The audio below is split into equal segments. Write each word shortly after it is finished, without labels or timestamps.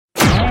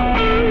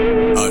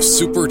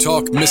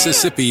SuperTalk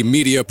Mississippi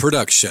media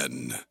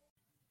production.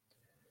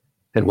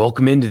 And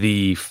welcome into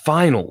the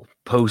final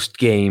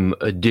post-game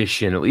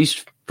edition, at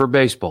least for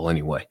baseball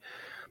anyway,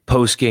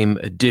 post-game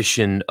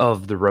edition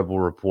of the Rebel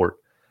Report.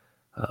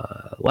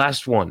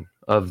 Last one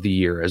of the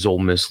year as Ole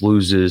Miss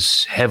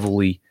loses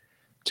heavily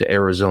to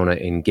Arizona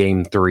in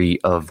Game 3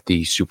 of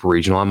the Super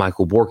Regional. I'm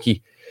Michael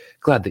Borky.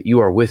 Glad that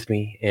you are with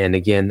me. And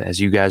again, as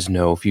you guys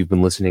know, if you've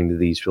been listening to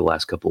these for the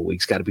last couple of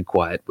weeks, got to be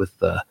quiet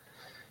with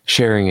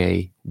sharing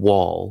a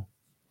wall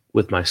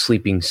with my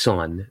sleeping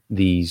son.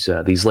 These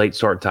late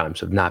start times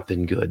have not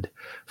been good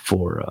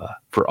for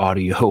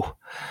audio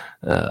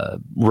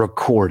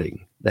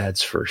recording.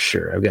 That's for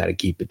sure. I've got to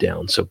keep it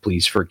down. So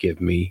please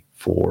forgive me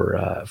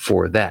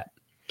for that.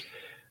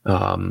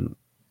 In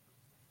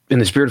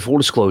the spirit of full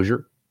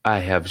disclosure, I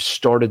have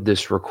started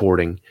this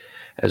recording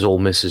as Ole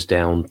Miss is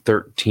down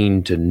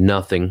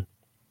 13-0,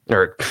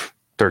 or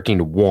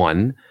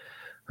 13-1.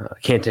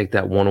 Can't take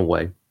that one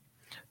away.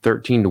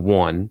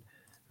 13-1.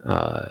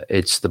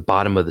 It's the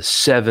bottom of the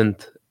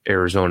seventh.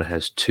 Arizona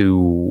has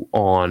 2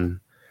 on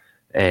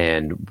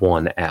and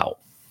 1 out.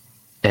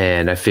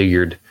 And I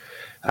figured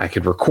I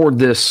could record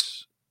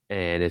this,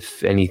 and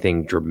if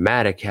anything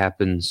dramatic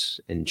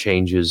happens and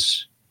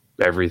changes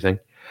everything,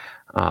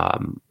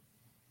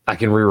 I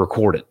can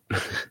re-record it.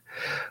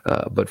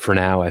 But for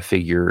now, I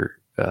figure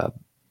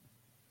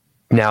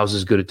now's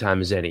as good a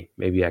time as any.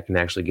 Maybe I can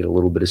actually get a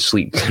little bit of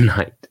sleep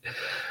tonight.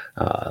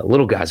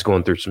 Little guy's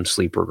going through some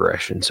sleep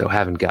regression, so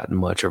haven't gotten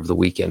much over the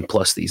weekend.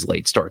 Plus, these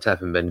late starts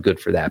haven't been good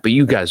for that. But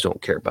you guys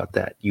don't care about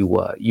that. You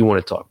want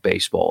to talk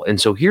baseball.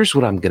 And so here's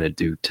what I'm going to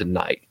do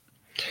tonight.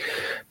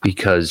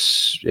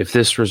 Because if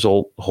this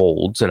result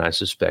holds, and I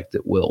suspect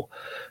it will,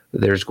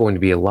 there's going to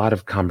be a lot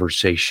of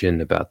conversation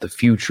about the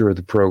future of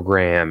the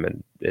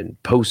program and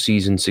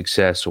postseason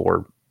success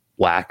or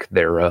lack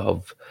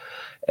thereof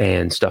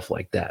and stuff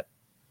like that.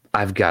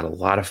 I've got a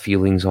lot of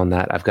feelings on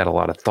that. I've got a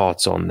lot of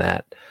thoughts on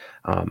that.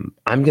 I'm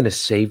going to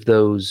save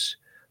those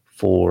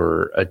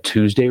for a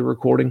Tuesday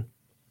recording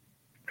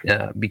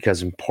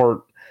because in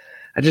part,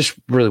 I just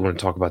really want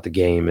to talk about the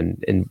game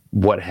and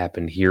what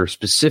happened here,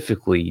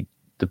 specifically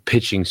the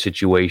pitching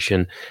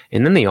situation,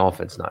 and then the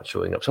offense not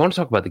showing up. So I want to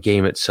talk about the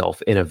game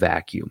itself in a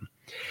vacuum,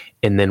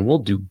 and then we'll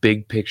do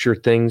big picture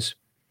things.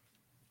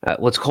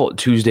 Let's call it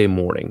Tuesday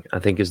morning, I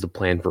think is the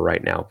plan for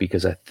right now,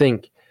 because I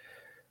think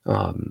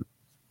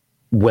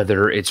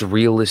whether it's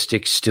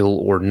realistic still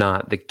or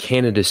not, the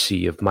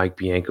candidacy of Mike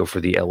Bianco for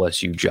the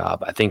LSU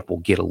job, I think we'll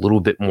get a little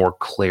bit more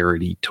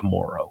clarity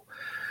tomorrow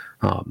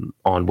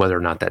on whether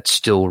or not that's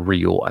still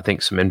real. I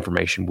think some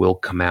information will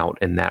come out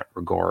in that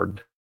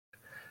regard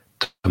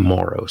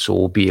tomorrow. So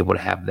we'll be able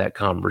to have that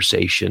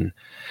conversation,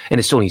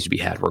 and it still needs to be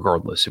had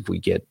regardless if we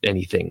get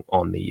anything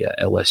on the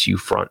LSU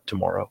front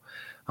tomorrow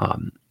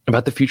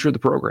about the future of the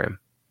program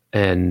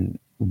and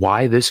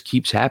why this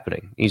keeps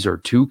happening. These are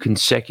 2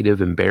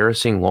 consecutive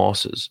embarrassing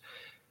losses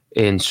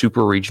in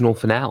super regional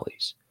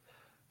finales.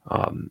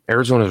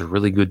 Arizona is a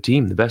really good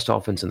team, the best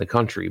offense in the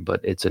country,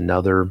 but it's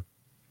another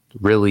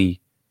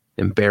really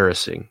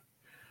embarrassing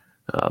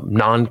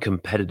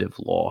non-competitive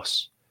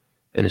loss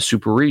in a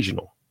super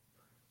regional.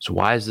 So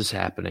why is this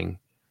happening?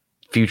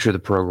 Future of the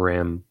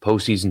program,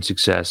 postseason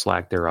success,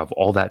 lack thereof,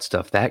 all that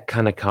stuff, that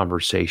kind of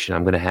conversation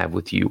I'm going to have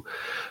with you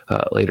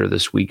later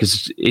this week,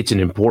 because it's an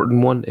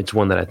important one. It's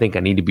one that I think I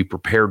need to be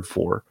prepared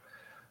for.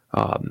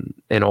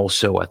 And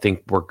also, I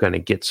think we're going to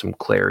get some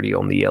clarity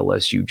on the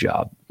LSU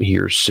job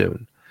here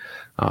soon.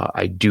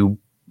 I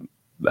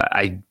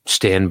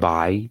stand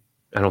by.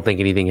 I don't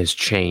think anything has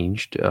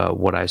changed.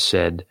 What I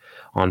said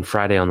on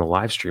Friday on the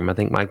live stream, I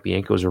think Mike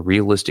Bianco is a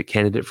realistic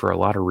candidate for a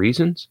lot of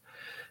reasons.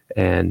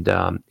 And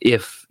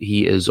if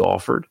he is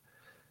offered,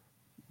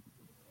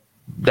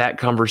 that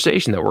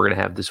conversation that we're going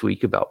to have this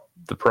week about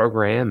the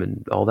program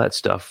and all that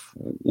stuff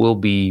will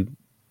be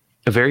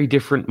a very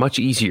different, much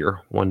easier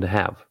one to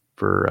have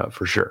for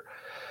sure.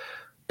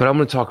 But I'm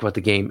going to talk about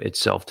the game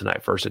itself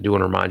tonight. First, I do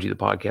want to remind you the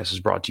podcast is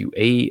brought to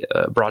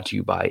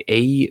you by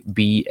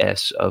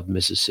ABS of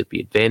Mississippi,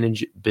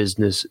 Advantage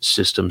Business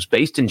Systems,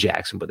 based in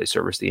Jackson, but they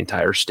service the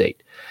entire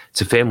state. It's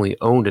a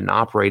family-owned and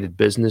operated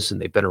business, and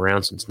they've been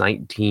around since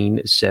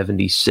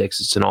 1976.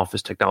 It's an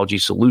office technology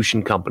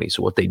solution company.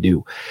 So what they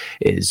do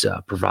is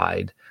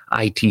provide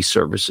IT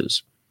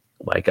services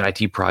like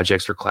IT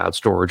projects or cloud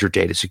storage or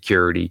data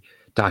security,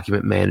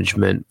 document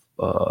management,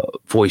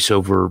 voice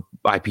over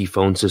IP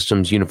phone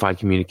systems, unified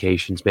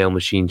communications, mail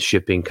machines,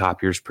 shipping,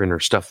 copiers,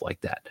 printers, stuff like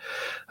that.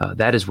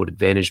 That is what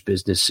Advantage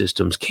Business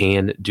Systems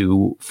can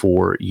do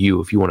for you.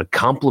 If you want a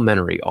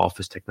complimentary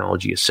office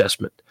technology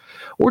assessment,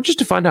 or just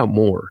to find out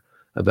more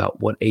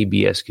about what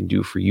ABS can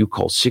do for you,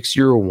 call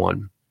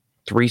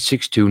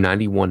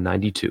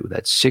 601-362-9192.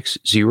 That's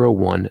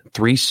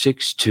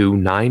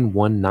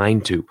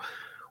 601-362-9192.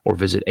 Or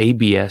visit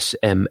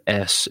absms.com.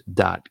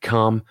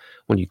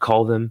 When you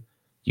call them,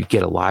 you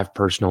get a live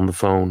person on the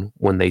phone.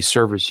 When they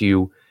service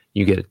you,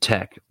 you get a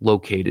tech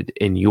located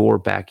in your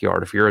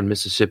backyard. If you're in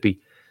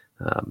Mississippi,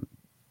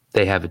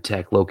 they have a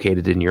tech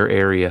located in your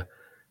area.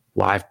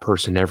 live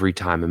person every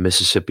time, a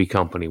Mississippi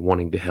company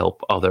wanting to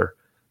help other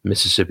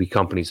Mississippi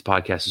companies. The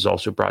podcast is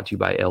also brought to you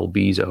by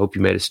LB's. I hope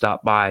you made a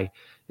stop by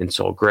and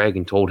saw Greg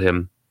and told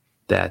him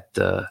that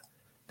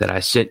I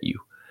sent you.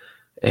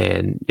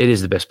 And it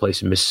is the best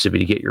place in Mississippi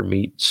to get your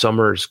meat.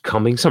 Summer's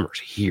coming. Summer's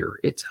here.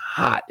 It's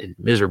hot and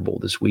miserable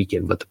this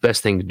weekend, but the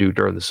best thing to do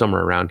during the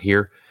summer around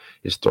here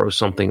is throw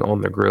something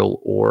on the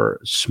grill or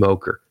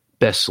smoker.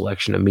 Best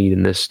selection of meat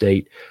in this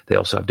state. They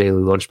also have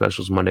daily lunch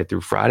specials Monday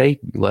through Friday.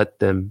 Let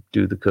them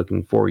do the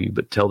cooking for you,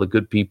 but tell the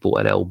good people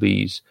at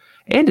LB's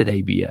and at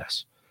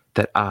ABS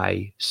that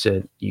I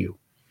sent you.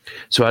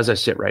 So as I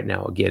sit right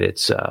now, again,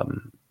 it's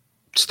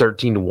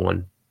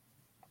 13-1.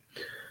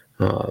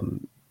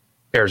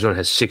 Arizona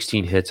has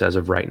 16 hits as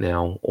of right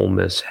now. Ole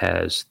Miss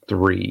has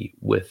 3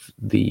 with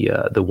the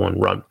one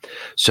run.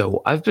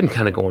 So I've been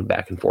kind of going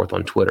back and forth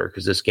on Twitter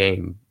because this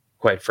game,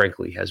 quite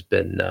frankly, has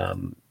been a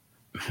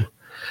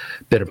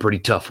pretty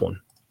tough one.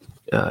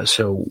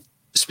 So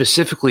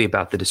specifically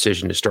about the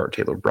decision to start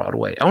Taylor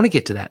Broadway, I want to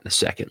get to that in a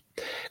second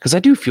because I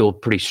do feel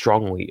pretty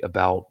strongly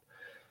about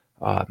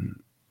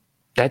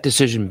that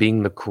decision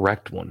being the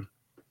correct one.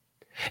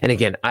 And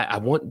again, I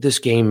want this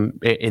game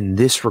in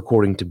this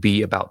recording to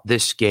be about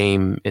this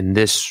game in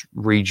this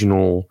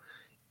regional,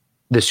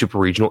 this super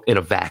regional in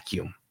a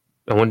vacuum.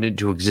 I want it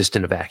to exist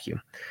in a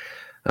vacuum.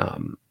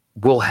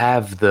 We'll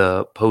have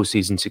the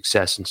postseason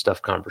success and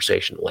stuff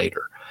conversation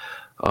later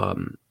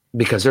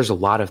because there's a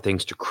lot of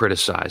things to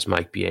criticize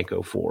Mike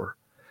Bianco for.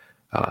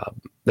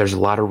 There's a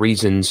lot of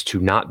reasons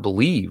to not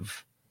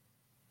believe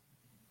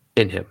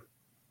in him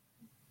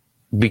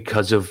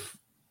because of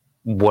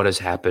what has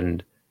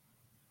happened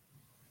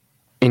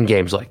in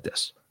games like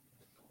this.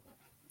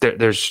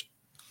 There's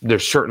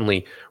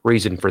certainly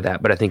reason for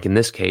that, but I think in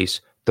this case,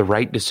 the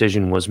right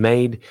decision was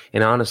made.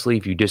 And honestly,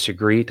 if you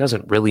disagree, it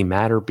doesn't really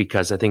matter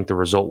because I think the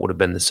result would have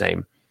been the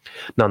same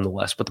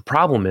nonetheless. But the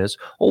problem is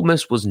Ole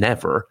Miss was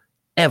never,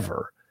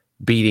 ever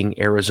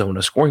beating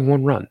Arizona, scoring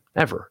one run,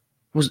 ever.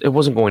 It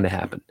wasn't going to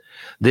happen.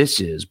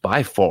 This is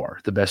by far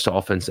the best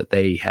offense that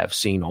they have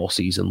seen all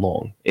season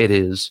long. It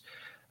is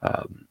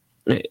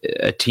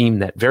a team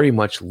that very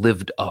much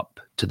lived up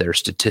to their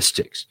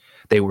statistics.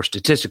 They were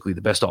statistically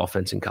the best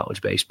offense in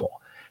college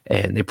baseball,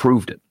 and they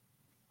proved it.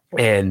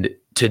 And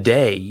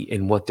today,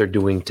 in what they're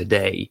doing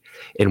today,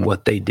 and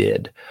what they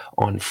did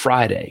on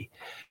Friday,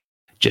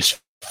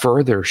 just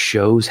further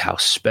shows how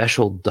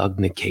special Doug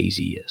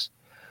Nikhazy is,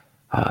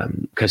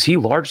 because he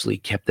largely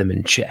kept them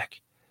in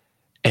check,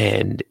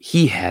 and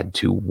he had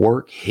to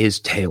work his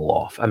tail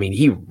off. I mean,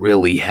 he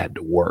really had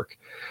to work,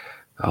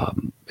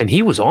 and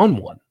he was on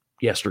one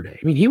yesterday.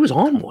 I mean, he was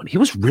on one. He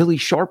was really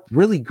sharp,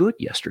 really good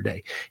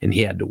yesterday, and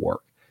he had to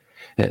work.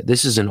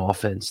 This is an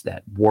offense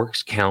that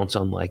works counts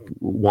unlike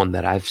one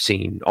that I've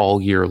seen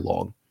all year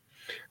long.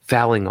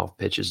 Fouling off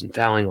pitches and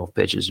fouling off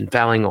pitches and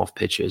fouling off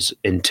pitches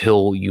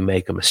until you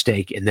make a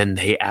mistake, and then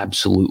they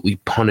absolutely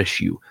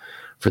punish you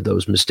for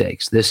those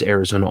mistakes. This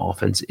Arizona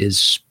offense is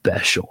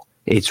special.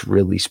 It's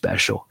really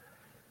special.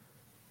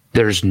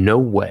 There's no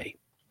way,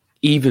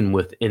 even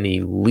with an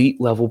elite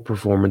level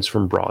performance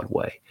from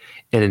Broadway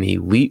and an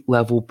elite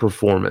level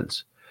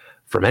performance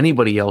from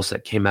anybody else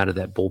that came out of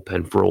that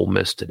bullpen for Ole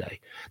Miss today,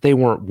 they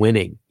weren't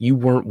winning. You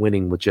weren't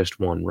winning with just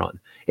one run.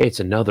 It's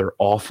another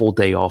awful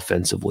day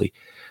offensively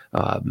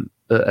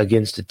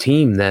against a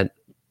team that,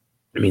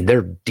 I mean,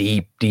 they're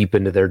deep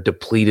into their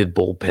depleted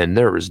bullpen.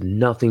 There is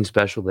nothing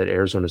special that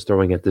Arizona's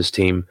throwing at this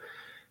team.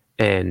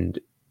 And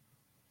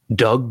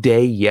Doug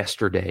Day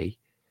yesterday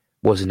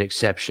was an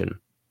exception.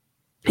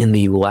 In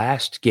the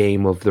last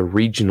game of the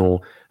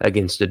regional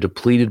against a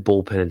depleted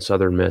bullpen in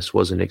Southern Miss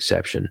was an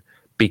exception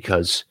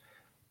because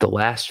the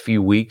last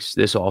few weeks,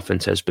 this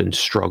offense has been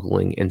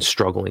struggling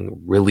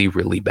really,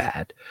 really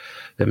bad.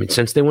 I mean,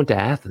 since they went to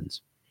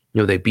Athens,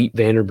 they beat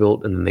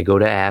Vanderbilt and then they go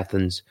to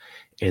Athens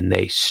and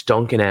they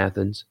stunk in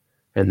Athens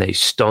and they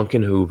stunk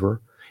in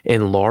Hoover.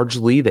 And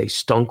largely they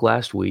stunk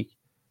last week.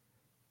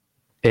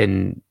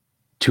 And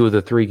 2 of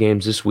the 3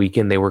 games this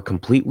weekend, they were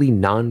completely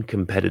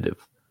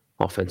non-competitive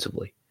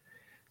offensively.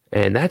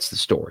 And that's the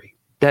story.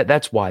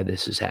 That's why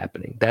this is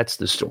happening. That's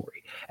the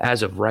story.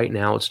 As of right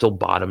now, it's still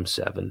bottom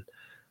 7.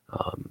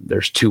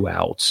 There's 2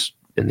 outs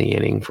in the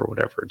inning for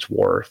whatever it's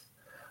worth.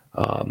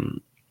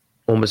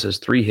 Ole Miss has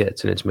 3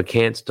 hits, and it's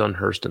McCants,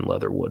 Dunhurst, and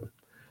Leatherwood.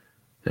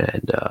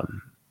 And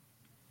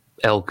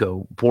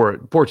Elko,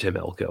 poor Tim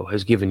Elko,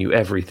 has given you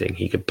everything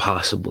he could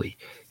possibly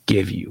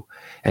give you.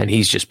 And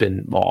he's just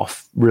been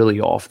really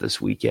off this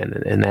weekend.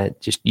 And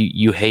that just,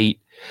 you hate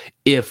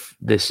if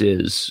this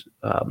is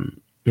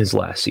his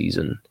last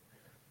season.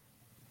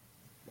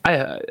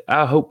 I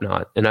hope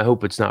not, and I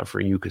hope it's not for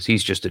you because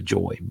he's just a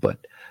joy.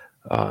 But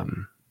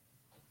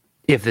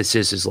if this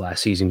is his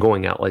last season,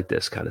 going out like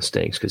this kind of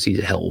stinks because he's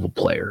a hell of a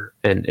player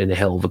and a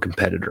hell of a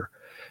competitor.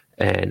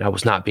 And I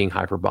was not being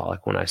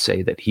hyperbolic when I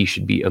say that he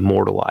should be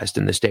immortalized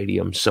in the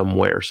stadium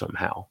somewhere,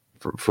 somehow,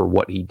 for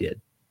what he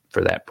did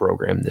for that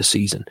program this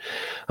season.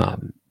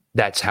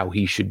 That's how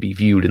he should be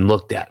viewed and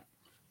looked at.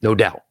 No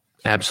doubt.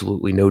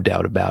 Absolutely no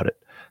doubt about it.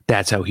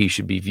 That's how he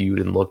should be viewed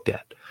and looked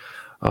at.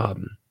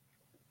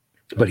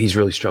 but he's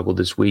really struggled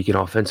this week. And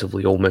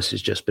offensively, Ole Miss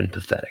has just been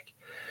pathetic.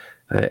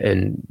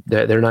 And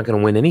they're not going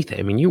to win anything.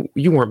 I mean,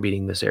 you weren't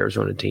beating this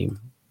Arizona team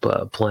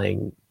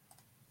playing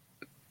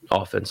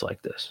offense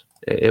like this.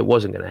 It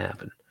wasn't going to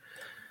happen.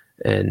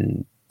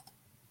 And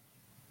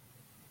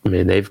I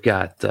mean, they've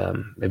got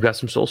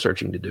some soul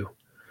searching to do.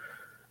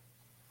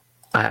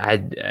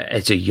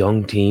 It's a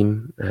young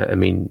team. I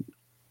mean,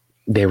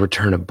 they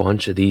return a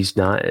bunch of these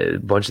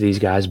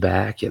guys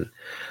back, and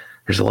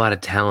there's a lot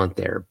of talent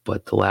there.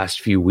 But the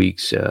last few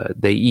weeks,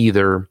 they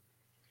either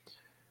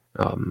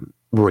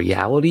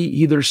reality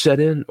either set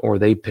in, or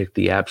they picked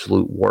the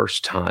absolute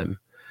worst time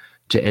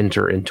to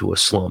enter into a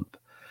slump,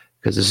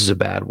 because this is a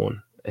bad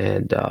one.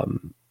 And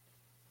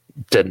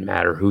didn't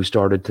matter who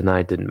started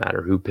tonight, didn't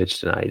matter who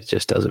pitched tonight. It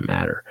just doesn't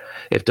matter.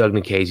 If Doug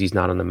Nikhazy's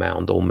not on the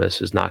mound, Ole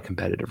Miss is not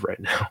competitive right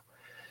now,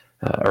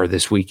 or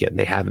this weekend.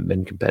 They haven't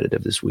been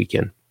competitive this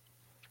weekend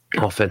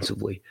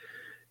offensively.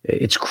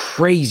 It's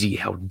crazy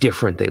how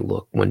different they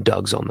look when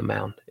Doug's on the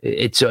mound.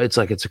 It's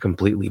like it's a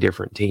completely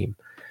different team.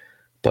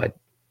 But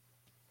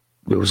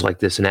it was like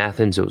this in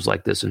Athens. It was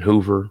like this in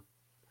Hoover.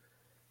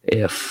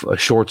 If a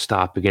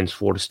shortstop against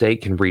Florida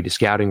State can read a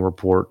scouting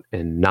report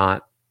and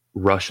not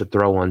rush a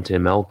throw on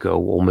Tim Elko,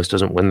 Ole Miss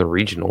doesn't win the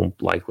regional,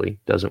 likely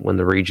doesn't win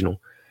the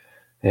regional.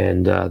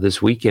 And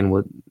this weekend,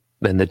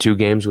 in the 2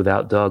 games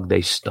without Doug,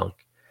 they stunk.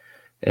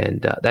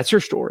 And that's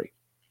your story.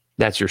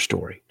 That's your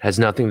story. Has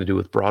nothing to do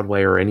with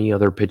Broadway or any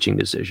other pitching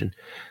decision.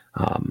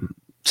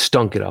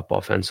 Stunk it up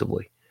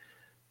offensively.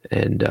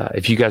 And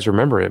if you guys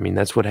remember, I mean,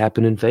 that's what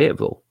happened in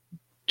Fayetteville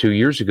 2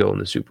 years ago in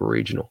the Super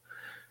Regional.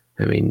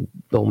 I mean,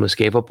 Ole Miss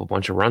gave up a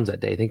bunch of runs that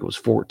day. I think it was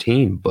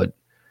 14, but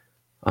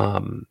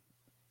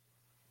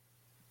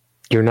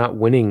you're not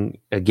winning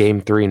a game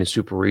 3 in a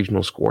Super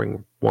Regional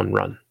scoring 1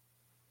 run.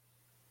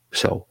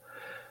 So,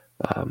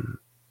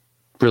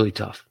 really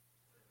tough.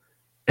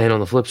 And on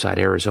the flip side,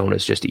 Arizona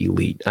is just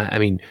elite. I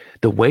mean,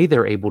 the way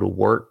they're able to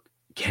work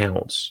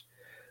counts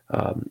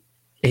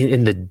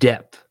in the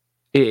depth.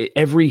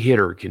 Every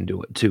hitter can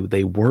do it too.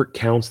 They work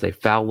counts, they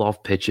foul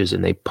off pitches,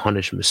 and they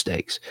punish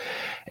mistakes.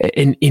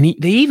 And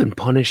they even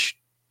punish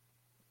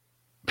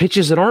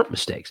pitches that aren't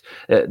mistakes.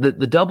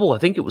 The double, I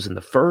think it was in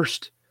the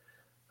first,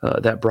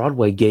 that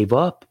Broadway gave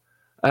up.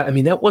 I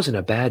mean, that wasn't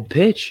a bad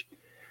pitch.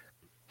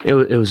 It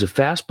was a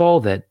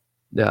fastball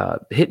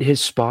that hit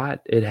his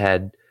spot. It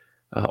had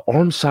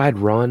arm side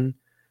run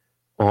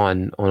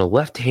on a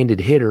left-handed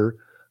hitter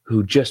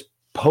who just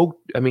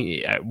poked. I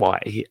mean,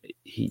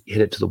 he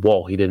hit it to the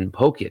wall. He didn't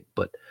poke it,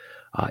 but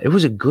it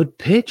was a good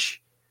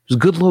pitch. It was a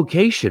good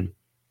location.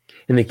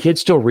 And the kid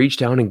still reached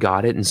down and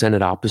got it and sent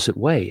it opposite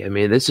way. I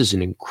mean, this is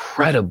an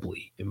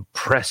incredibly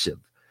impressive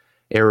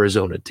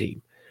Arizona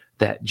team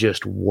that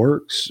just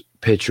works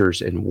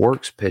pitchers and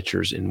works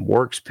pitchers and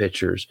works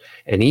pitchers.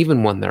 And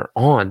even when they're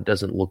on,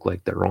 doesn't look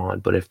like they're on.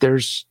 But if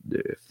there's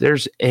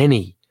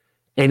any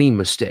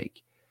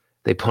mistake,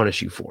 they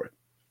punish you for it.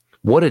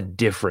 What a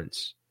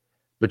difference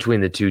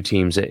between the two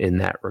teams in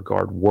that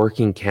regard.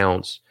 Working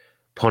counts,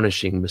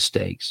 punishing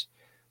mistakes.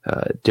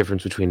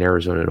 Difference between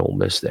Arizona and Ole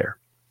Miss there.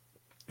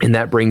 And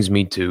that brings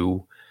me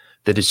to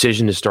the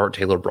decision to start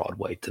Taylor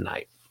Broadway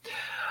tonight.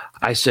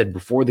 I said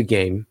before the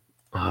game,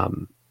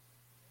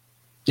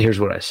 here's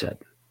what I said.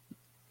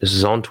 This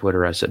is on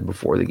Twitter. I said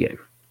before the game.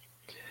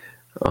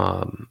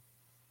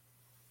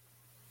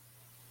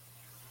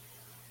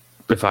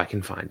 If I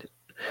can find it.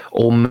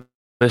 Ole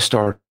Miss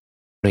starting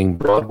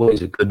Broadway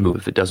is a good move.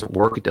 If it doesn't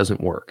work, it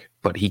doesn't work.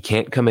 But he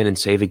can't come in and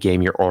save a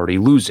game you're already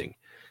losing.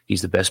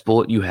 He's the best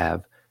bullet you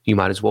have. You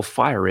might as well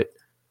fire it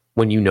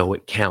when you know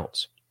it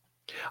counts.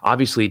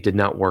 Obviously, it did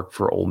not work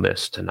for Ole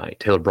Miss tonight.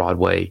 Taylor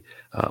Broadway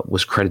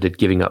was credited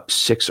giving up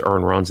 6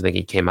 earned runs. I think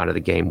he came out of the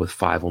game with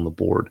 5 on the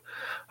board.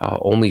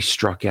 Only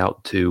struck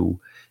out 2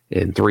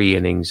 in 3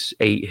 innings,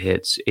 8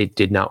 hits. It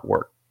did not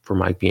work for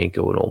Mike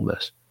Bianco and Ole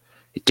Miss.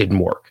 It didn't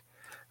work.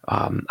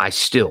 I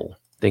still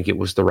think it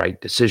was the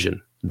right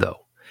decision,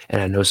 though.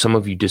 And I know some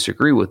of you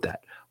disagree with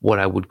that. What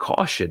I would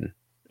caution,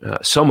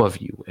 some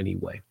of you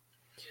anyway,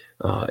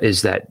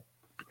 is that,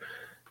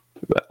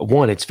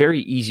 one, it's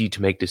very easy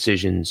to make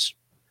decisions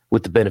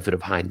with the benefit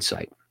of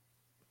hindsight.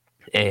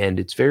 And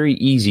it's very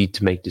easy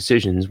to make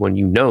decisions when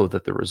you know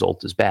that the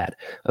result is bad.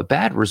 A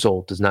bad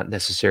result does not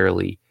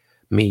necessarily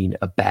mean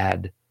a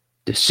bad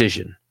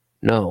decision.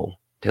 No,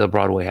 Taylor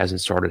Broadway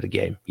hasn't started a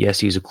game. Yes,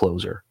 he's a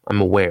closer. I'm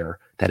aware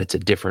that it's a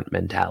different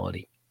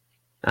mentality.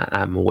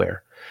 I'm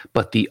aware.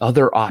 But the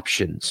other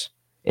options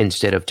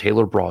instead of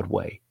Taylor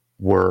Broadway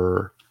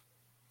were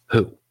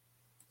who?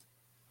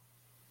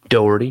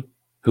 Doherty,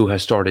 who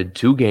has started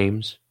 2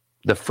 games,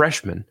 the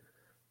freshman,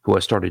 who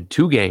has started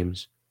 2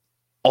 games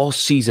all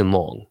season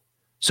long.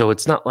 So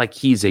it's not like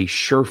he's a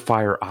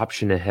surefire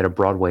option ahead of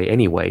Broadway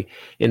anyway.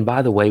 And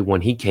by the way,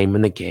 when he came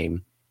in the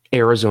game,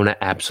 Arizona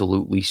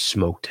absolutely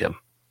smoked him.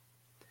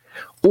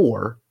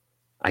 Or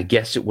I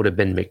guess it would have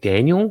been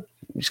McDaniel.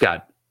 He's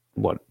got,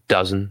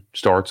 dozen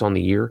starts on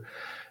the year.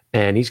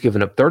 And he's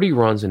given up 30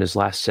 runs in his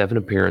last 7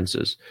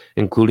 appearances,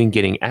 including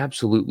getting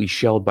absolutely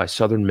shelled by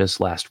Southern Miss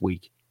last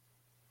week.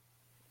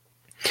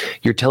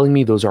 You're telling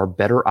me those are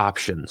better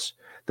options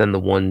than the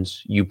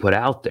ones you put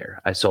out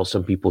there. I saw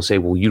some people say,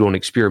 well, you don't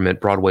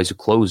experiment. Broadway's a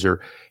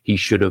closer. He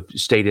should have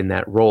stayed in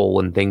that role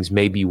and things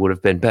maybe would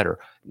have been better.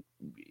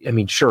 I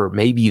mean, sure,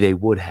 maybe they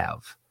would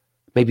have.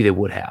 Maybe they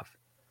would have.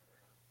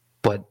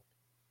 But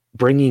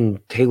bringing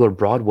Taylor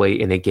Broadway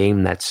in a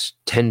game that's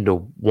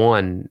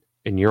 10-1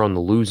 and you're on the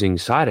losing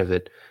side of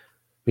it,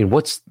 I mean,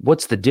 what's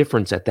the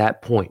difference at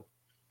that point?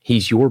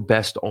 He's your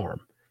best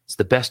arm. It's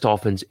the best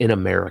offense in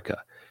America.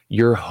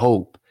 Your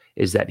hope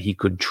is that he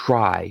could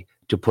try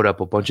to put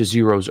up a bunch of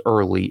zeros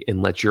early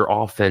and let your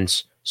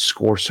offense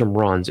score some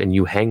runs and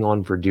you hang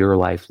on for dear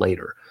life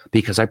later.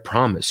 Because I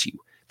promise you,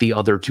 the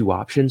other two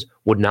options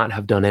would not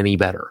have done any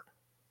better.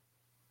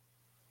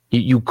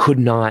 You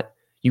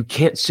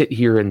can't sit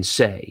here and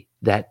say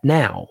that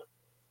now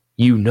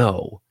you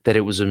know that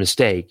it was a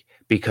mistake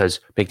because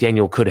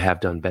McDaniel could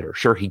have done better.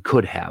 Sure, he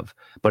could have,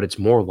 but it's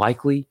more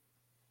likely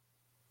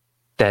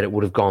that it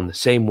would have gone the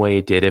same way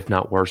it did, if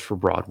not worse, for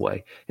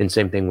Broadway. And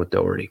same thing with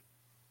Doherty.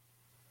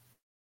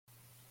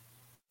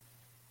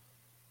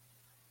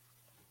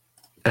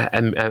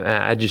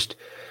 I just,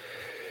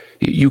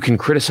 you can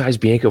criticize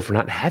Bianco for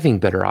not having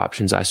better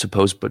options, I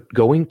suppose, but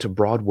going to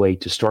Broadway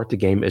to start the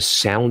game is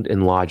sound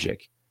in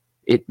logic.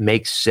 It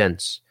makes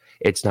sense.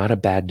 It's not a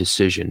bad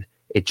decision.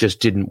 It just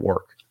didn't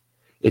work.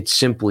 It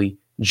simply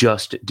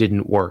just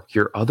didn't work.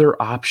 Your other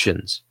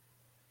options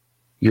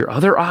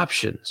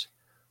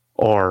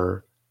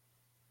are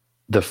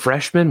the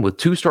freshman with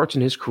 2 starts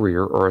in his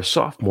career, or a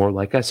sophomore,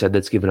 like I said,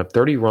 that's given up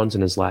 30 runs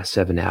in his last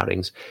 7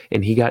 outings,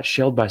 and he got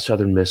shelled by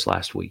Southern Miss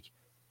last week.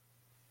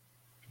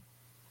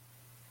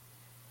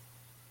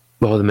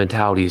 Well, the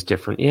mentality is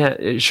different.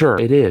 Yeah, sure,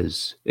 it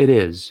is. It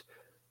is.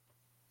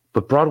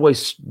 But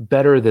Broadway's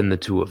better than the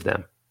two of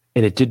them,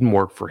 and it didn't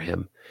work for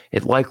him.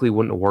 It likely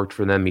wouldn't have worked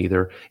for them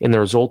either, and the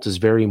result is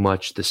very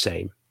much the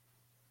same,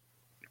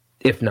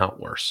 if not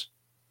worse.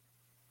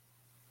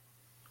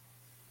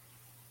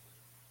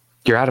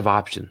 You're out of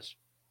options.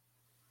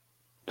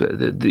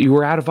 You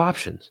were out of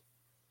options.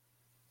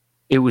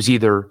 It was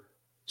either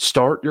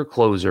start your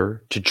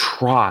closer to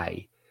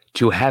try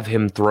to have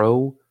him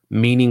throw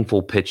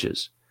meaningful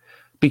pitches.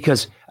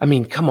 Because, I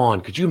mean, come on,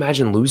 could you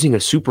imagine losing a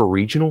super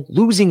regional?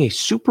 Losing a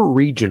super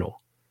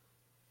regional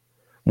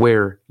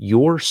where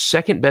your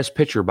second best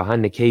pitcher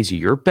behind Nikhazy,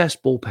 your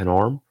best bullpen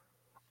arm,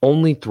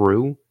 only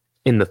threw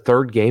in the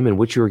third game in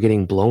which you were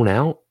getting blown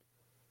out?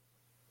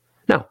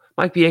 Now,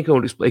 Mike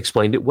Bianco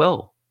explained it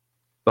well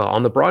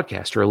on the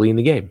broadcast early in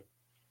the game.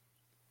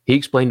 He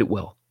explained it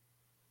well.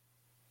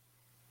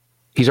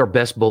 He's our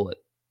best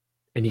bullet,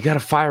 and you got to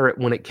fire it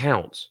when it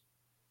counts.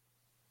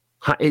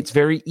 It's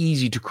very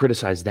easy to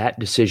criticize that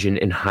decision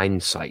in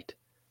hindsight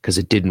because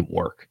it didn't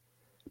work.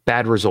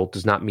 Bad result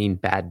does not mean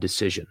bad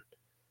decision.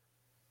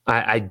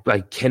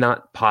 I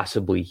cannot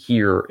possibly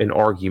hear an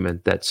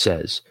argument that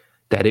says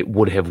that it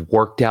would have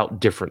worked out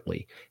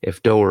differently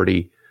if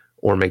Doherty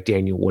or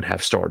McDaniel would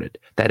have started,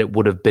 that it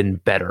would have been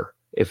better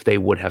if they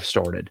would have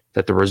started,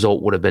 that the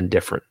result would have been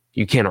different.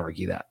 You can't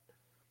argue that.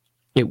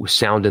 It was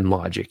sound and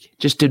logic. It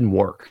just didn't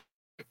work.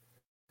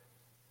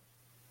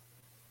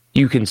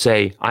 You can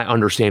say, I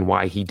understand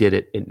why he did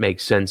it. It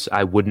makes sense.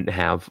 I wouldn't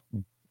have.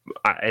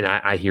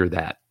 I hear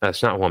that.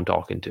 That's not who I'm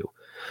talking to.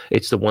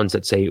 It's the ones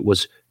that say it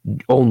was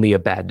only a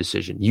bad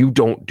decision. You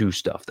don't do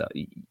stuff that,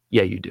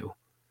 yeah, you do.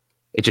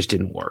 It just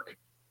didn't work.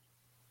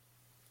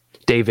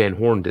 Dave Van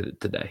Horn did it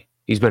today.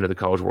 He's been to the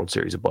College World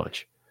Series a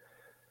bunch.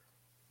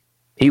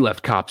 He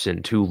left Cops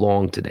in too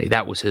long today.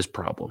 That was his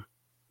problem.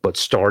 But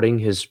starting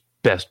his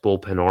best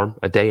bullpen arm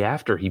a day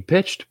after he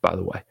pitched, by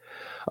the way,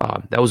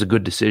 that was a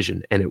good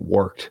decision, and it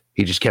worked.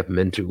 He just kept him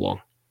in too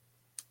long.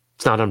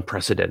 It's not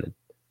unprecedented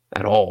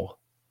at all.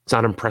 It's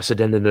not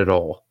unprecedented at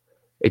all.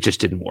 It just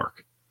didn't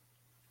work.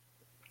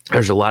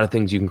 There's a lot of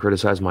things you can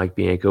criticize Mike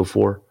Bianco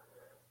for.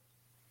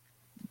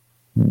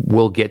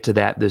 We'll get to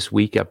that this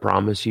week, I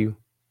promise you.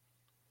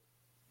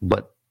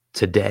 But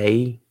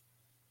today,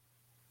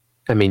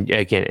 I mean,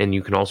 again, and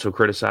you can also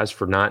criticize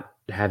for not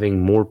having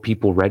more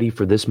people ready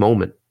for this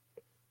moment.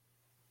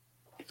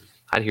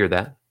 I'd hear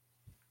that.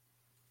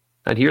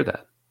 I'd hear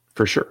that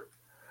for sure.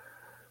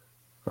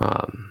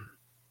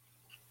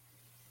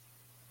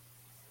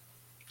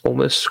 Ole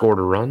Miss scored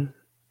a run.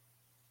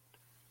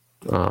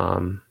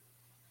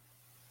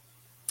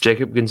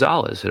 Jacob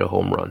Gonzalez hit a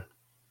home run.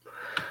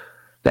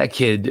 That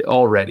kid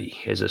already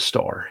is a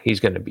star. He's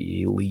going to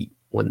be elite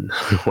when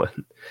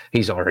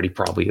he's already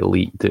probably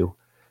elite too.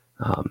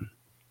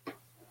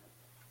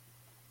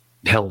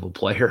 Hell of a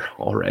player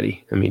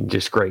already. I mean,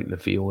 just great in the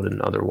field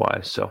and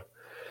otherwise. So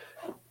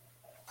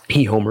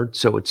he homered.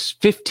 So it's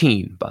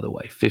 15, by the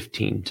way,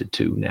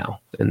 15-2 now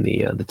in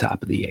the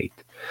top of the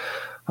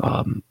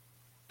 8th.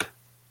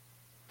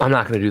 I'm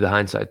not going to do the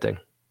hindsight thing.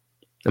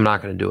 I'm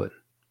not going to do it.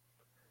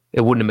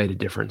 It wouldn't have made a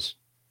difference.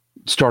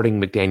 Starting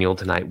McDaniel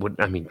tonight would.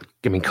 I mean,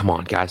 come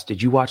on, guys.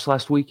 Did you watch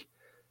last week?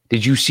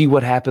 Did you see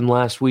what happened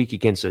last week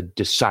against a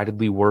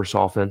decidedly worse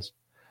offense?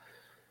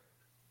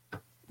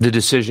 The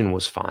decision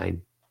was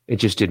fine. It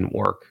just didn't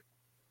work.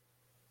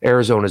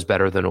 Arizona's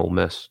better than Ole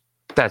Miss.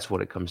 That's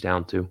what it comes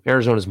down to.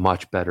 Arizona's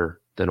much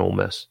better than Ole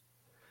Miss.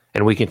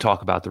 And we can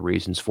talk about the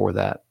reasons for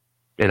that.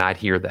 And I'd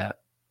hear that.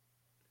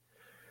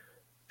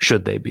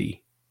 Should they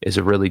be? Is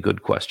a really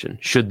good question.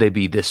 Should they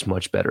be this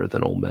much better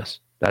than Ole Miss?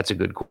 That's a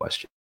good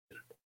question.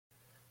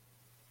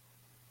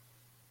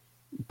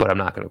 But I'm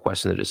not going to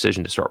question the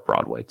decision to start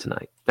Broadway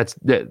tonight. That's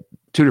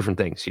two different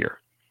things here.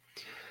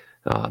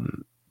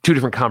 Two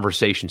different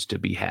conversations to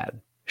be had.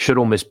 Should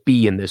Ole Miss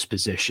be in this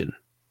position?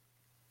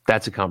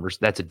 That's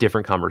a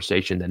different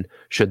conversation than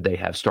should they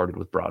have started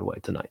with Broadway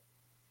tonight.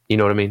 You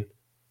know what I mean?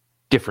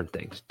 Different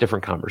things,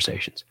 different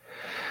conversations.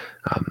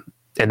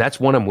 And that's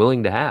one I'm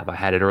willing to have. I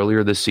had it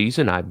earlier this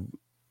season. I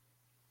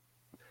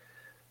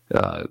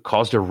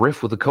caused a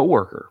riff with a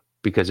coworker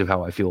because of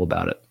how I feel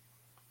about it.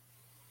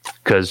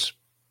 Because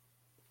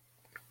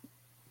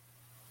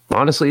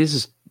honestly,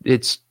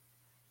 it's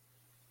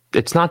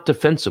not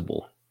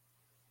defensible.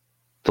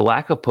 The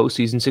lack of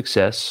postseason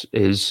success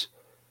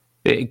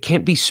it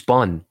can't be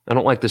spun. I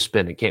don't like the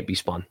spin. It can't be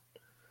spun.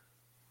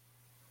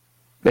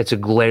 It's a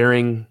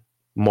glaring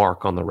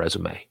mark on the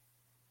resume.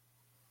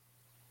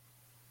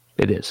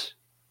 It is.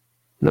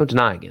 No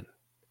denying it.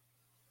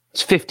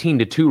 It's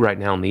 15-2 right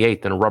now in the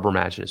 8th in a rubber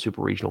match in a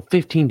super regional.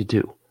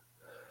 15-2.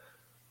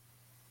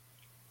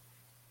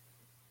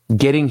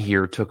 Getting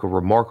here took a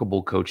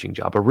remarkable coaching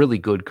job, a really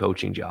good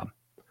coaching job.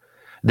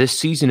 This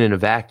season in a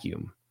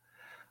vacuum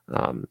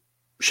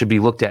should be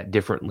looked at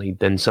differently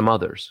than some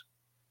others.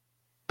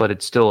 But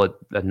it's still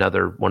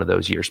another one of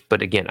those years.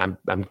 But again,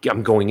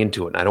 I'm going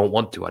into it. And I don't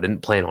want to. I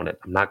didn't plan on it.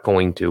 I'm not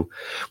going to.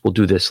 We'll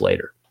do this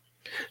later.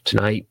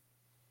 Tonight,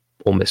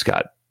 Ole Miss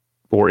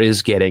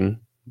is getting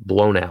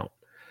blown out.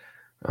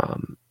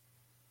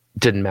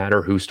 Didn't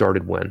matter who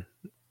started when.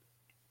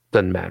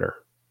 Doesn't matter.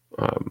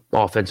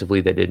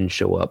 Offensively, they didn't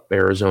show up.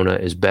 Arizona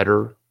is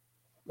better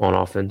on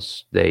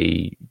offense.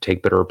 They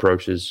take better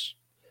approaches.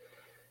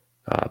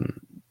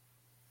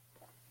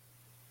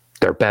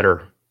 They're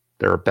better.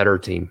 They're a better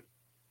team.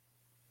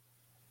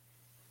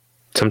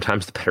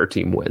 Sometimes the better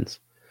team wins.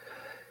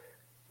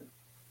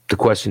 The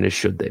question is,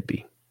 should they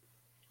be?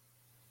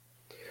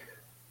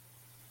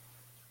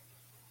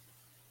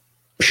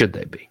 Should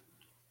they be?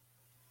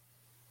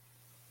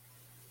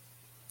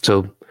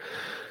 So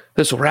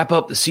this will wrap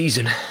up the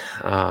season.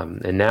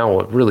 And now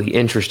a really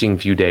interesting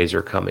few days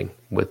are coming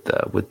with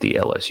the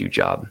LSU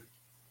job.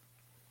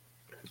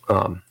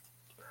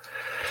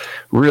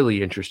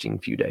 Really interesting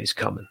few days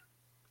coming.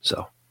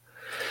 So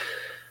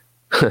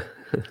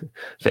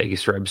Vegas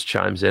Stripes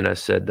chimes in. I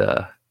said,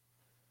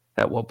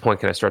 at what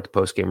point can I start the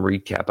post-game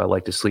recap? I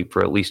like to sleep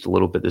for at least a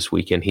little bit this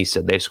weekend. He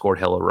said they scored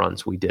hella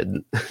runs. We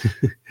didn't.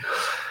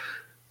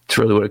 It's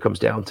really what it comes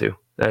down to.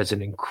 That is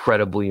an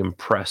incredibly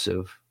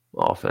impressive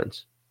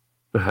offense.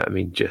 I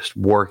mean, just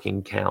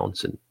working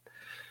counts, and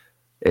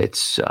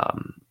it's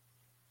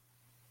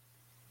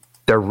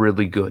they're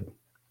really good.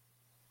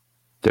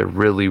 They're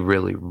really,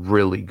 really,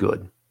 really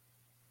good.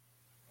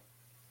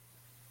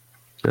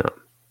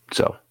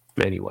 So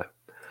anyway,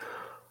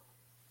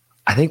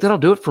 I think that'll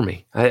do it for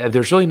me.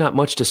 There's really not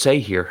much to say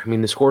here. I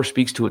mean, the score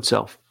speaks for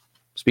itself.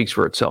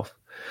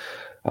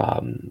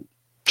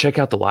 Check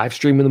out the live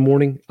stream in the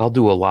morning. I'll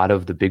do a lot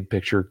of the big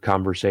picture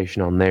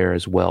conversation on there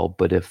as well.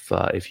 But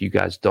if you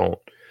guys don't,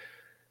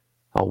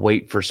 I'll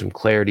wait for some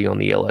clarity on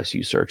the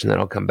LSU search, and then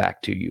I'll come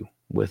back to you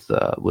with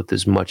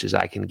as much as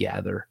I can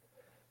gather,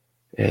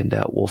 and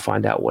we'll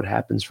find out what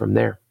happens from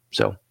there.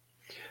 So,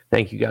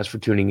 thank you guys for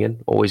tuning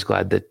in. Always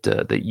glad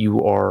that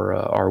you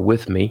are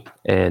with me,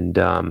 and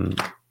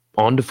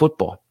on to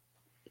football.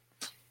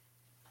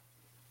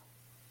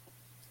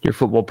 Your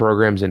football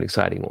program's an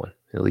exciting one.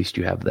 At least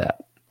you have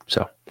that.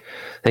 So,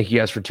 thank you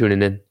guys for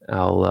tuning in.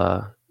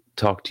 I'll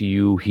talk to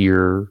you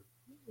here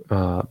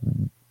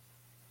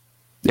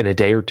in a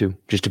day or two,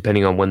 just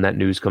depending on when that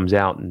news comes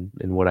out and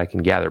what I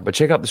can gather. But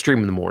check out the stream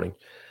in the morning,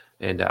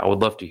 and I would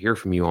love to hear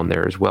from you on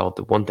there as well.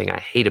 The one thing I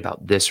hate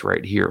about this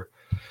right here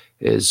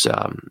is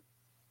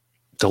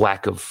the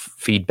lack of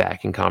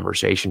feedback and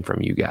conversation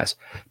from you guys.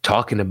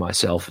 Talking to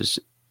myself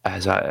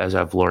as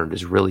I've learned,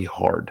 is really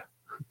hard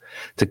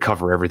to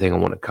cover everything I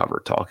want to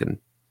cover. Talking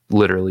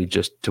literally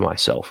just to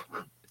myself.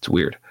 It's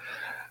weird.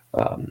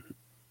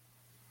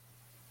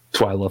 That's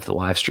why I love the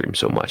live stream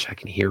so much. I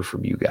can hear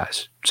from you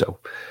guys. So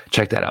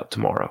check that out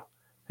tomorrow,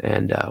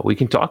 and we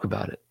can talk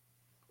about it.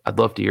 I'd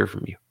love to hear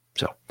from you.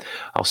 So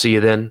I'll see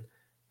you then.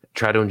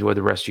 Try to enjoy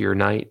the rest of your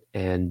night,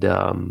 and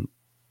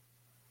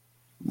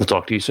we'll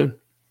talk to you soon.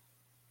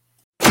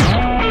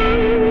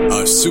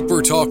 A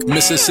SuperTalk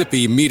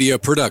Mississippi media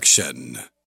production.